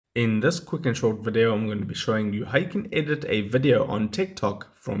In this quick and short video, I'm going to be showing you how you can edit a video on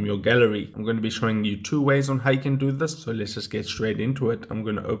TikTok from your gallery. I'm going to be showing you two ways on how you can do this. So let's just get straight into it. I'm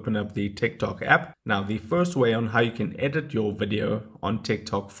going to open up the TikTok app. Now, the first way on how you can edit your video on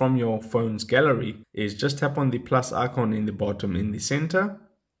TikTok from your phone's gallery is just tap on the plus icon in the bottom in the center.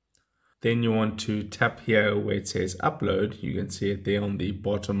 Then you want to tap here where it says upload. You can see it there on the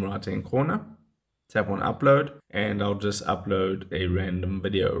bottom right hand corner. Tap on upload and I'll just upload a random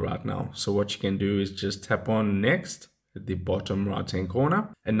video right now. So what you can do is just tap on next at the bottom right hand corner.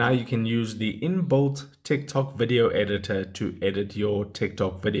 And now you can use the inbuilt TikTok video editor to edit your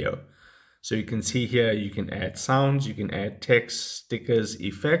TikTok video. So you can see here, you can add sounds, you can add text, stickers,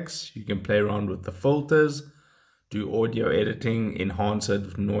 effects. You can play around with the filters, do audio editing, enhance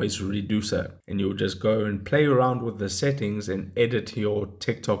it, noise reducer, and you'll just go and play around with the settings and edit your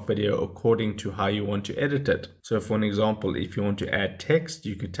TikTok video according to how you want to edit it. So for an example, if you want to add text,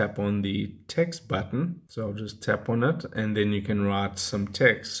 you could tap on the text button. So I'll just tap on it and then you can write some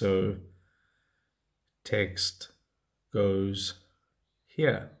text. So text goes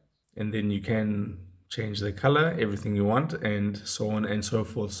here, and then you can change the color, everything you want, and so on and so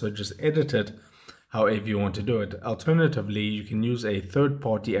forth. So just edit it however you want to do it. Alternatively, you can use a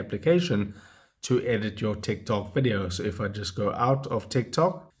third-party application to edit your TikTok video. So if I just go out of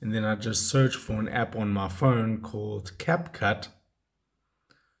TikTok and then I just search for an app on my phone called CapCut,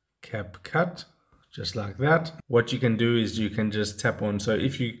 just like that. What you can do is you can just tap on,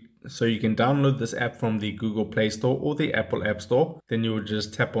 so you can download this app from the Google Play Store or the Apple App Store. Then you would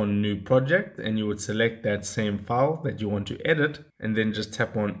just tap on new project and you would select that same file that you want to edit and then just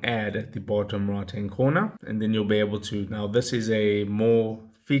tap on add at the bottom right hand corner. And then you'll be able to, now this is a more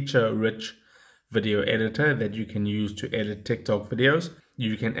feature rich video editor that you can use to edit TikTok videos.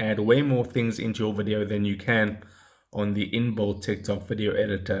 You can add way more things into your video than you can on the inbuilt TikTok video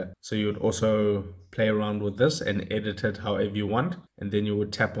editor. So you would also play around with this and edit it however you want. And then you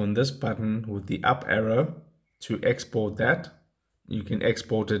would tap on this button with the up arrow to export that. You can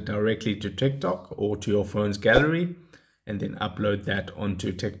export it directly to TikTok or to your phone's gallery and then upload that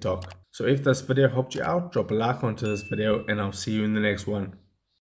onto TikTok. So if this video helped you out, drop a like onto this video and I'll see you in the next one.